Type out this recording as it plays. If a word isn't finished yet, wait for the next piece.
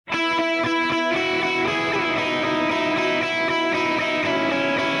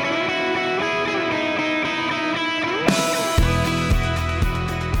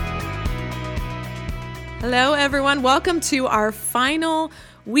Hello, everyone. Welcome to our final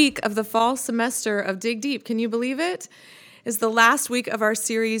week of the fall semester of Dig Deep. Can you believe it? It's the last week of our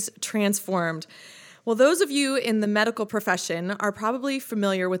series, Transformed. Well, those of you in the medical profession are probably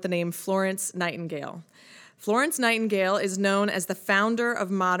familiar with the name Florence Nightingale. Florence Nightingale is known as the founder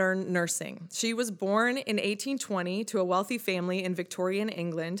of modern nursing. She was born in 1820 to a wealthy family in Victorian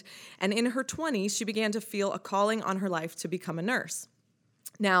England, and in her 20s, she began to feel a calling on her life to become a nurse.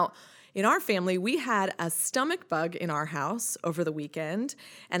 Now, in our family, we had a stomach bug in our house over the weekend,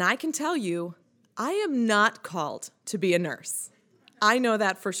 and I can tell you, I am not called to be a nurse. I know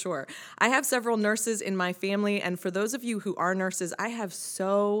that for sure. I have several nurses in my family, and for those of you who are nurses, I have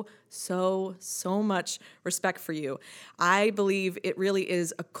so much respect for you. I believe it really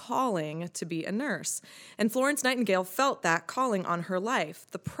is a calling to be a nurse. And Florence Nightingale felt that calling on her life.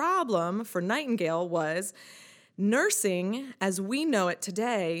 The problem for Nightingale was nursing, as we know it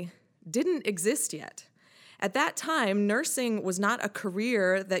today, didn't exist yet. At that time, nursing was not a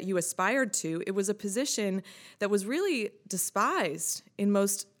career that you aspired to. It was a position that was really despised in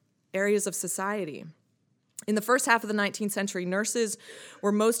most areas of society. In the first half of the 19th century, nurses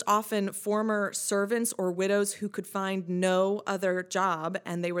were most often former servants or widows who could find no other job,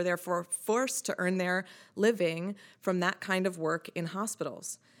 and they were therefore forced to earn their living from that kind of work in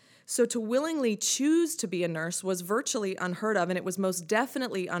hospitals. So to willingly choose to be a nurse was virtually unheard of, and it was most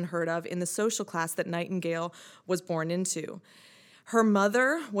definitely unheard of in the social class that Nightingale was born into. Her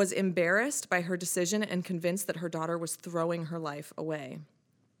mother was embarrassed by her decision and convinced that her daughter was throwing her life away.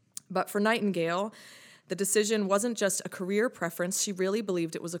 But for Nightingale, the decision wasn't just a career preference. She really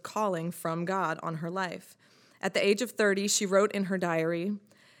believed it was a calling from God on her life. At the age of 30, she wrote in her diary,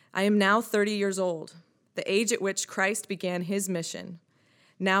 "I am now 30 years old, the age at which Christ began his mission.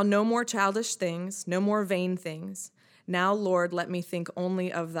 Now no more childish things, no more vain things. Now, Lord, let me think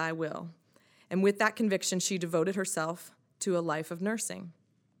only of thy will." And with that conviction, she devoted herself to a life of nursing.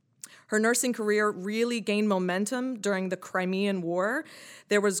 Her nursing career really gained momentum during the Crimean War.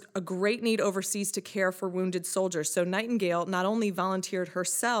 There was a great need overseas to care for wounded soldiers. So Nightingale not only volunteered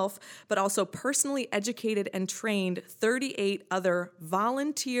herself, but also personally educated and trained 38 other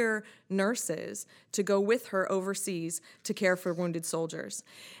volunteer nurses to go with her overseas to care for wounded soldiers.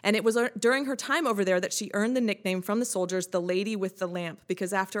 And it was during her time over there that she earned the nickname from the soldiers, the Lady with the Lamp,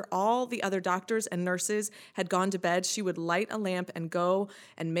 because after all the other doctors and nurses had gone to bed, she would light a lamp and go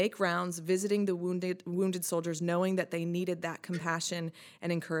and make rounds visiting the wounded soldiers, knowing that they needed that compassion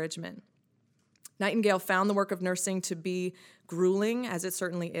and encouragement. Nightingale found the work of nursing to be grueling, as it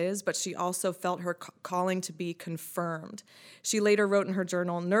certainly is, but she also felt her calling to be confirmed. She later wrote in her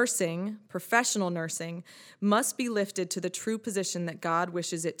journal, "Nursing, professional nursing, must be lifted to the true position that God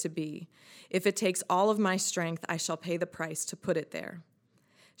wishes it to be. If it takes all of my strength, I shall pay the price to put it there."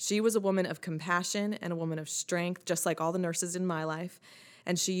 She was a woman of compassion and a woman of strength, just like all the nurses in my life,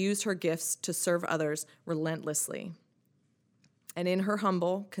 and she used her gifts to serve others relentlessly. And in her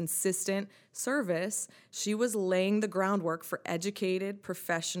humble, consistent service, she was laying the groundwork for educated,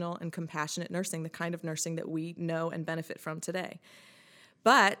 professional, and compassionate nursing, the kind of nursing that we know and benefit from today.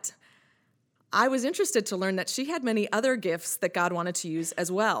 But I was interested to learn that she had many other gifts that God wanted to use as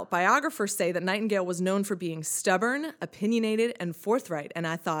well. Biographers say that Nightingale was known for being stubborn, opinionated, and forthright. And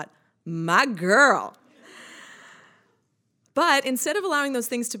I thought, my girl. But instead of allowing those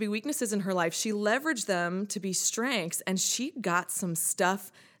things to be weaknesses in her life, she leveraged them to be strengths, and she got some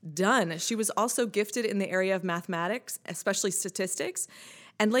stuff done. She was also gifted in the area of mathematics, especially statistics.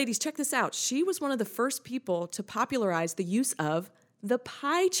 And ladies, check this out. She was one of the first people to popularize the use of the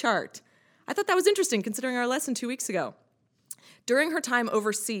pie chart. I thought that was interesting, considering our lesson 2 weeks ago. During her time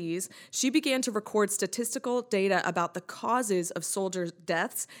overseas, she began to record statistical data about the causes of soldiers'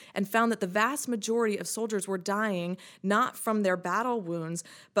 deaths and found that the vast majority of soldiers were dying not from their battle wounds,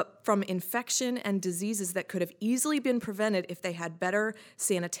 but from infection and diseases that could have easily been prevented if they had better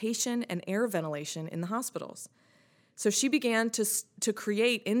sanitation and air ventilation in the hospitals. So she began to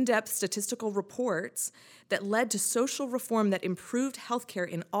create in-depth statistical reports that led to social reform that improved healthcare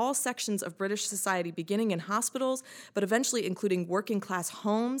in all sections of British society, beginning in hospitals, but eventually including working-class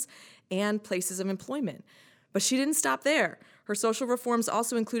homes and places of employment. But she didn't stop there. Her social reforms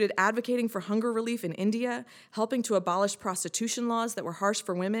also included advocating for hunger relief in India, helping to abolish prostitution laws that were harsh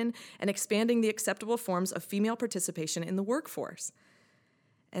for women, and expanding the acceptable forms of female participation in the workforce.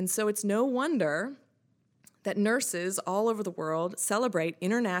 And so it's no wonder that nurses all over the world celebrate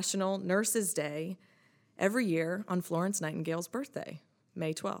International Nurses Day every year on Florence Nightingale's birthday,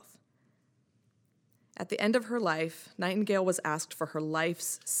 May 12th. At the end of her life, Nightingale was asked for her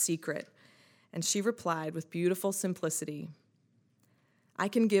life's secret, and she replied with beautiful simplicity, "I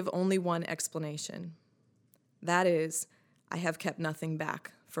can give only one explanation. That is, I have kept nothing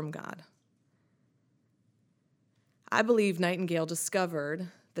back from God. I believe Nightingale discovered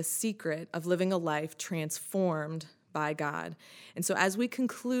the secret of living a life transformed by God. And so as we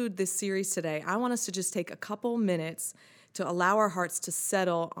conclude this series today, I want us to just take a couple minutes to allow our hearts to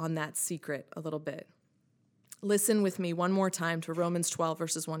settle on that secret a little bit. Listen with me one more time to Romans 12,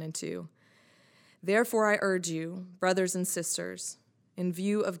 verses 1 and 2. Therefore, I urge you, brothers and sisters, in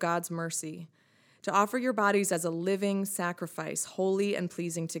view of God's mercy, to offer your bodies as a living sacrifice, holy and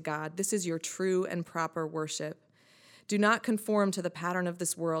pleasing to God. This is your true and proper worship. Do not conform to the pattern of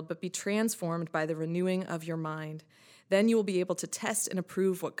this world, but be transformed by the renewing of your mind. Then you will be able to test and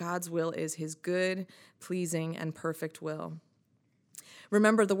approve what God's will is, his good, pleasing, and perfect will.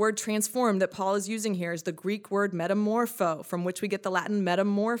 Remember, the word transform that Paul is using here is the Greek word metamorpho, from which we get the Latin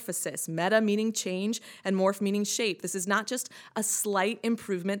metamorphosis. Meta meaning change and morph meaning shape. This is not just a slight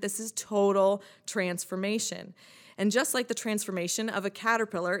improvement. This is total transformation. And just like the transformation of a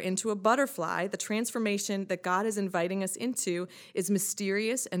caterpillar into a butterfly, the transformation that God is inviting us into is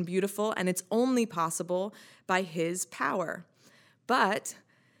mysterious and beautiful, and it's only possible by his power. But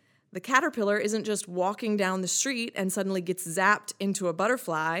the caterpillar isn't just walking down the street and suddenly gets zapped into a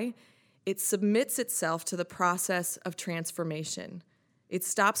butterfly. It submits itself to the process of transformation. It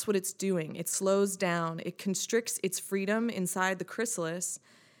stops what it's doing. It slows down. It constricts its freedom inside the chrysalis.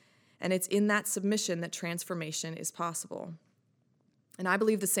 And it's in that submission that transformation is possible. And I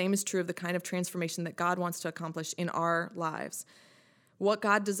believe the same is true of the kind of transformation that God wants to accomplish in our lives. What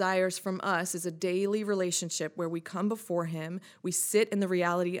God desires from us is a daily relationship where we come before him, we sit in the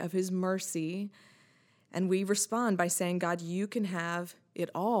reality of his mercy, and we respond by saying, God, you can have it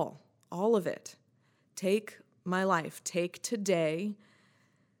all of it. Take my life. Take today.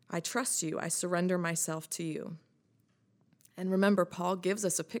 I trust you. I surrender myself to you. And remember, Paul gives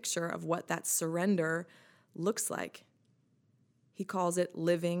us a picture of what that surrender looks like. He calls it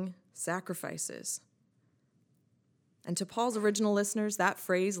living sacrifices. And to Paul's original listeners, that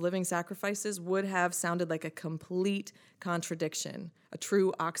phrase, living sacrifices, would have sounded like a complete contradiction, a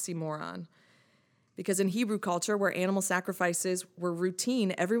true oxymoron. Because in Hebrew culture, where animal sacrifices were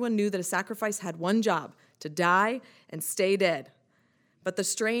routine, everyone knew that a sacrifice had one job, to die and stay dead. But the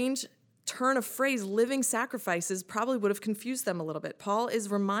strange turn of phrase, living sacrifices, probably would have confused them a little bit. Paul is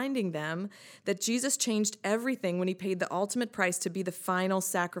reminding them that Jesus changed everything when he paid the ultimate price to be the final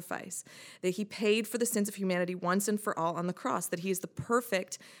sacrifice, that he paid for the sins of humanity once and for all on the cross, that he is the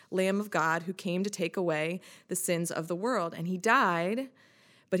perfect Lamb of God who came to take away the sins of the world. And he died,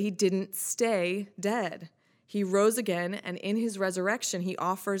 but he didn't stay dead. He rose again, and in his resurrection, he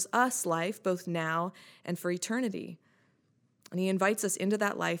offers us life both now and for eternity. And he invites us into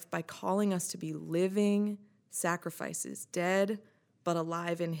that life by calling us to be living sacrifices, dead but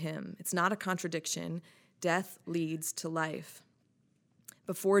alive in him. It's not a contradiction. Death leads to life.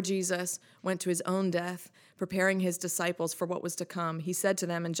 Before Jesus went to his own death, preparing his disciples for what was to come, he said to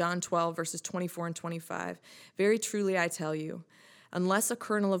them in John 12, verses 24 and 25, "Very truly I tell you, unless a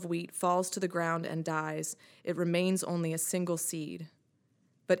kernel of wheat falls to the ground and dies, it remains only a single seed.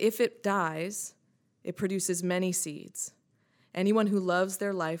 But if it dies, it produces many seeds. Anyone who loves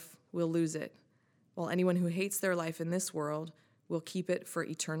their life will lose it, while anyone who hates their life in this world will keep it for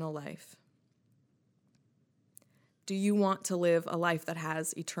eternal life." Do you want to live a life that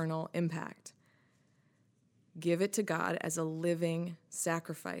has eternal impact? Give it to God as a living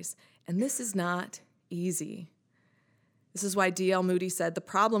sacrifice. And this is not easy. This is why D.L. Moody said the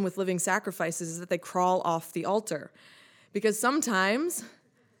problem with living sacrifices is that they crawl off the altar. Because sometimes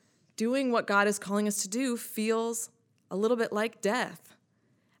doing what God is calling us to do feels a little bit like death.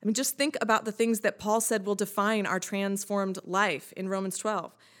 I mean, just think about the things that Paul said will define our transformed life in Romans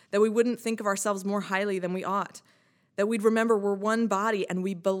 12, that we wouldn't think of ourselves more highly than we ought, that we'd remember we're one body and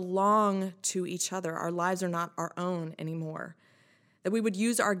we belong to each other. Our lives are not our own anymore, that we would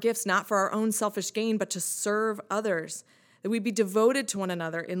use our gifts not for our own selfish gain, but to serve others, that we'd be devoted to one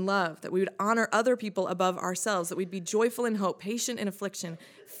another in love, that we would honor other people above ourselves, that we'd be joyful in hope, patient in affliction,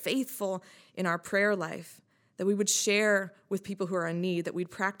 faithful in our prayer life, that we would share with people who are in need, that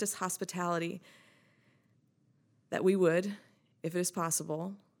we'd practice hospitality, that we would, if it is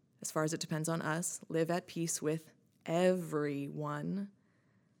possible, as far as it depends on us, live at peace with everyone,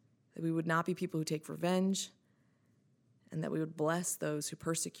 that we would not be people who take revenge, and that we would bless those who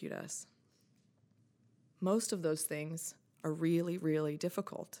persecute us. Most of those things are really, really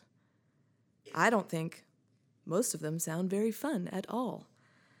difficult. I don't think most of them sound very fun at all.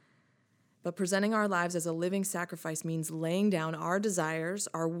 But presenting our lives as a living sacrifice means laying down our desires,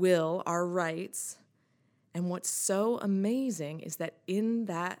 our will, our rights. And what's so amazing is that in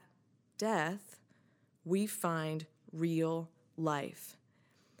that death, we find real life.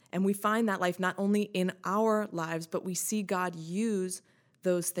 And we find that life not only in our lives, but we see God use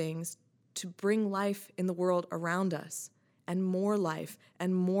those things to bring life in the world around us, and more life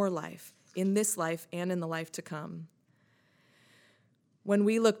in this life and in the life to come. When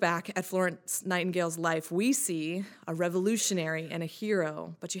we look back at Florence Nightingale's life, we see a revolutionary and a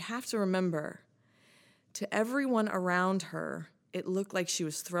hero, but you have to remember, to everyone around her, it looked like she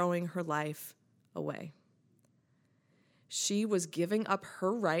was throwing her life away. She was giving up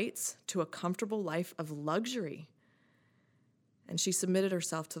her rights to a comfortable life of luxury, and she submitted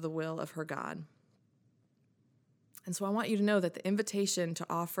herself to the will of her God. And so I want you to know that the invitation to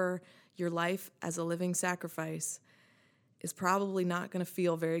offer your life as a living sacrifice is probably not going to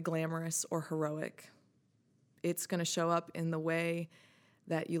feel very glamorous or heroic. It's going to show up in the way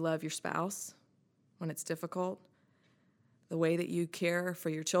that you love your spouse when it's difficult, the way that you care for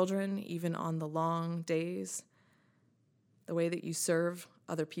your children, even on the long days, the way that you serve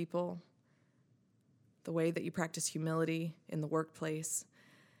other people, the way that you practice humility in the workplace.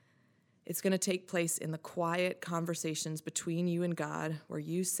 It's going to take place in the quiet conversations between you and God, where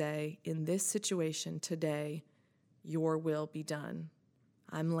you say, in this situation today, your will be done.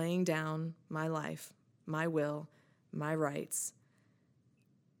 I'm laying down my life, my will, my rights.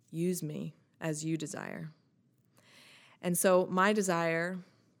 Use me as you desire. And so my desire,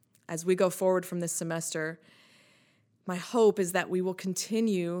 as we go forward from this semester, my hope is that we will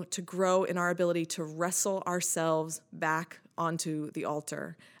continue to grow in our ability to wrestle ourselves back onto the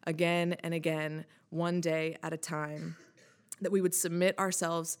altar again and again, one day at a time, that we would submit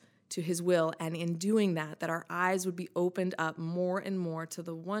ourselves to his will, and in doing that, that our eyes would be opened up more and more to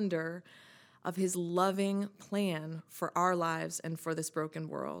the wonder of his loving plan for our lives and for this broken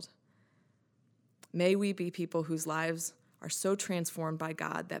world. May we be people whose lives are so transformed by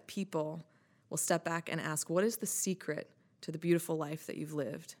God that people will step back and ask, what is the secret to the beautiful life that you've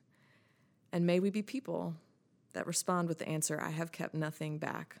lived? And may we be people that respond with the answer, I have kept nothing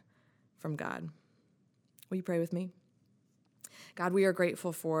back from God. Will you pray with me? God, we are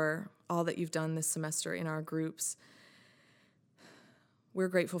grateful for all that you've done this semester in our groups. We're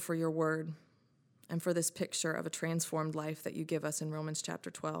grateful for your word and for this picture of a transformed life that you give us in Romans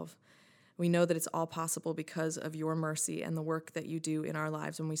chapter 12. We know that it's all possible because of your mercy and the work that you do in our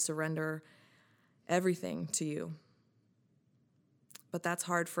lives when we surrender everything to you. But that's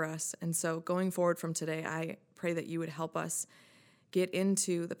hard for us. And so going forward from today, I pray that you would help us get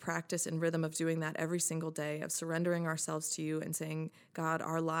into the practice and rhythm of doing that every single day, of surrendering ourselves to you and saying, God,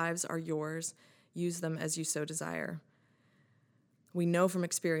 our lives are yours. Use them as you so desire. We know from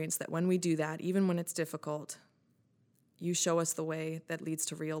experience that when we do that, even when it's difficult, you show us the way that leads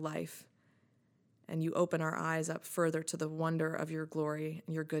to real life. And you open our eyes up further to the wonder of your glory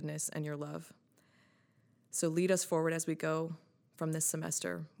and your goodness and your love. So lead us forward as we go from this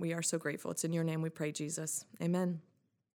semester. We are so grateful. It's in your name we pray, Jesus. Amen.